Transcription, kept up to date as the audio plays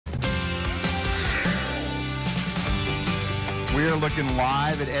We are looking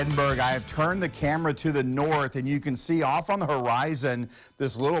live at Edinburgh. I have turned the camera to the north, and you can see off on the horizon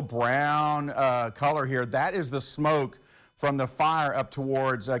this little brown color here. That is the smoke from the fire up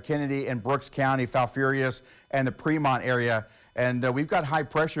towards Kennedy and Brooks County, Falfurrias, and the Fremont area. And we've got high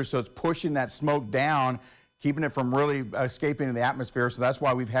pressure, so it's pushing that smoke down, keeping it from really escaping into the atmosphere. So that's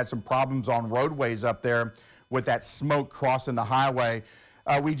why we've had some problems on roadways up there with that smoke crossing the highway.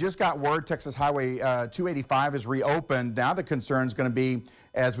 We just got word Texas Highway 285 is reopened. Now the concern is going to be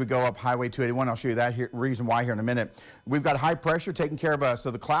as we go up Highway 281. I'll show you that reason why here in a minute. We've got high pressure taking care of us.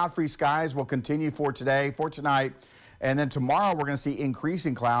 So the cloud-free skies will continue for today, for tonight. And then tomorrow we're going to see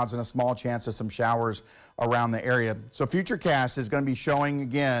increasing clouds and a small chance of some showers around the area. So Futurecast is going to be showing,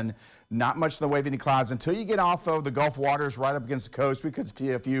 again, not much in the way of any clouds. Until you get off of the Gulf waters right up against the coast, we could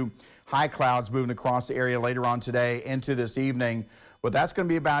see a few high clouds moving across the area later on today into this evening. But that's going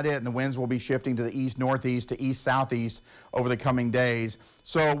to be about it, and the winds will be shifting to the east-northeast to east-southeast over the coming days.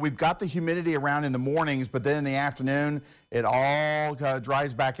 So we've got the humidity around in the mornings, but then in the afternoon, it all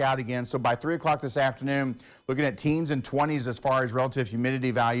dries back out again. So by 3 o'clock this afternoon, looking at teens and 20s as far as relative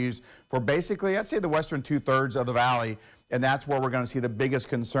humidity values for basically, I'd say, the western two-thirds of the valley. And that's where we're going to see the biggest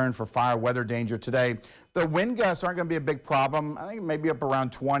concern for fire weather danger today. The wind gusts aren't going to be a big problem. I think maybe up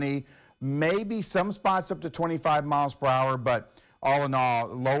around 20, maybe some spots up to 25 miles per hour, but all in all,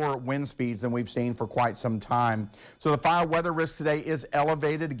 lower wind speeds than we've seen for quite some time. So the fire weather risk today is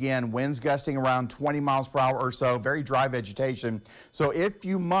elevated. Again, winds gusting around 20 miles per hour or so, very dry vegetation. So if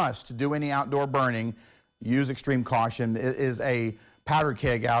you must do any outdoor burning, use extreme caution. It is a powder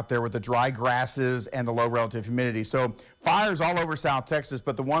keg out there with the dry grasses and the low relative humidity. So fires all over South Texas,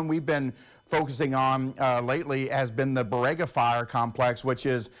 but the one we've been focusing on lately has been the Borrega Fire Complex, which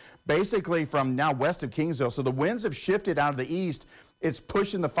is basically from now west of Kingsville. So the winds have shifted out of the east. It's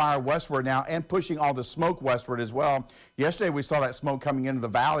pushing the fire westward now and pushing all the smoke westward as well. Yesterday we saw that smoke coming into the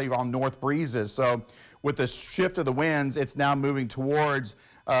valley on north breezes. So with the shift of the winds, it's now moving towards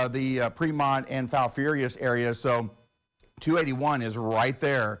the Fremont and Falfurrias area. So 281 is right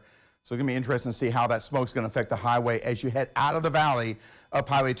there. So it's going to be interesting to see how that smoke's going to affect the highway as you head out of the valley up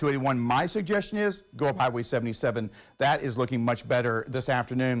Highway 281. My suggestion is go up Highway 77. That is looking much better this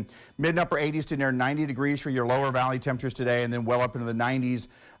afternoon. Mid and upper 80s to near 90 degrees for your lower valley temperatures today, and then well up into the 90s,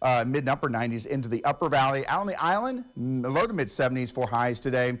 mid and upper 90s into the upper valley. Out on the island, low to mid 70s for highs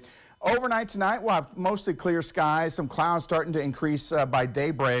today. Overnight tonight, we'll have mostly clear skies, some clouds starting to increase by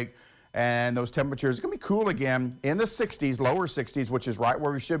daybreak. And those temperatures are going to be cool again in the 60s, lower 60s, which is right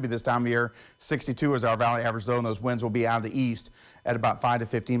where we should be this time of year. 62 is our valley average zone. Those winds will be out of the east at about 5 to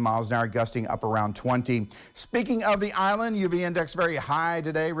 15 miles an hour, gusting up around 20. Speaking of the island, UV index very high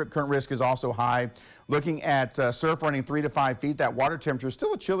today. Rip current risk is also high. Looking at surf running 3 to 5 feet. That water temperature is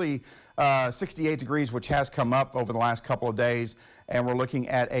still a chilly 68 degrees, which has come up over the last couple of days. And we're looking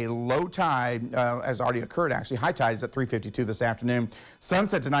at a low tide, has already occurred actually. High tide is at 3:52 this afternoon.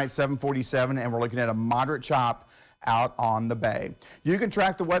 Sunset tonight, 7:47, and we're looking at a moderate chop out on the bay. You can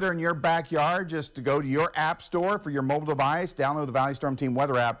track the weather in your backyard. Just to go to your app store for your mobile device, download the Valley Storm Team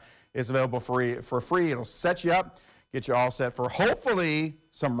weather app. It's available for free. It'll set you up, get you all set for hopefully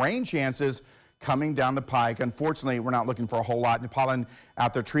some rain chances coming down the pike. Unfortunately, we're not looking for a whole lot. The pollen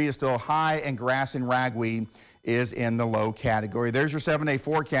out there, tree is still high, and grass and ragweed is in the low category. There's your 7-day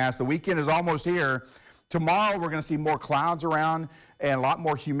forecast. The weekend is almost here. Tomorrow, we're going to see more clouds around and a lot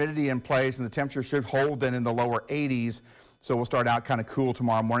more humidity in place, and the temperature should hold then in the lower 80s. So we'll start out kind of cool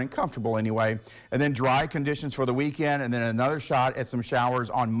tomorrow morning, comfortable anyway. And then dry conditions for the weekend, and then another shot at some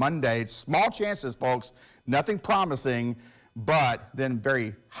showers on Monday. Small chances, folks, nothing promising, but then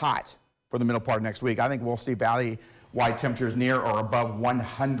very hot for the middle part of next week. I think we'll see valley-wide temperatures near or above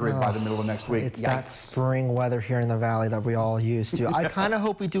 100 by the middle of next week. It's that spring weather here in the valley that we all used to. I kind of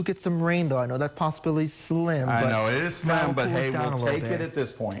hope we do get some rain, though. I know that possibility is slim. I know, it is slim, but hey, we'll take it at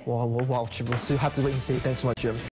this point. Well, we'll have to wait and see. Thanks so much, Jim.